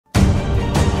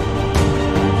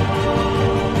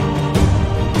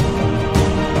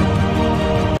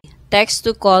text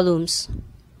to columns.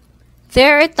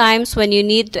 There are times when you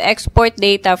need to export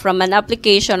data from an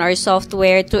application or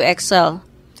software to Excel.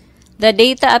 The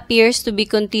data appears to be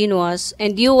continuous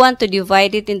and you want to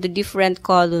divide it into different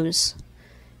columns.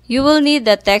 You will need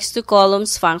the text to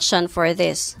columns function for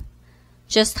this.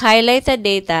 Just highlight the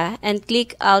data and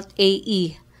click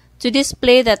Alt-AE to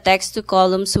display the text to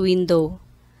columns window.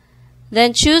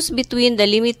 Then choose between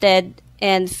delimited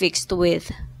and fixed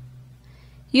width.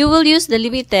 You will use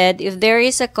delimited if there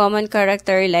is a common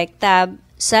character like tab,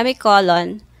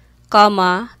 semicolon,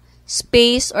 comma,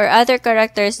 space, or other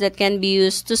characters that can be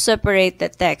used to separate the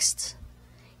text.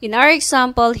 In our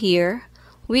example here,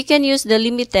 we can use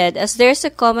delimited as there's a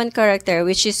common character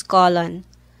which is colon.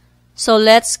 So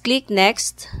let's click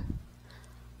Next.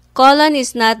 Colon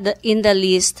is not in the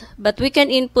list, but we can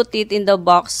input it in the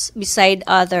box beside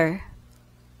Other.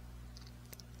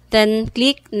 Then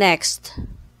click Next.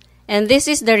 And this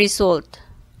is the result.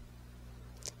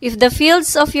 If the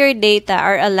fields of your data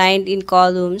are aligned in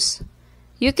columns,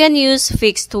 you can use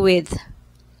fixed width.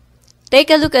 Take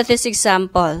a look at this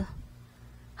example.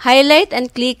 Highlight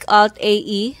and click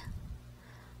Alt-AE.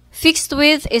 Fixed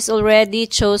width is already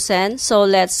chosen, so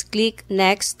let's click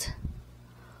Next.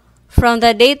 From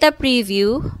the data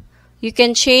preview, you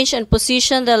can change and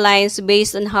position the lines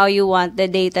based on how you want the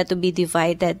data to be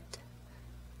divided.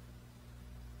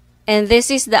 And this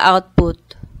is the output.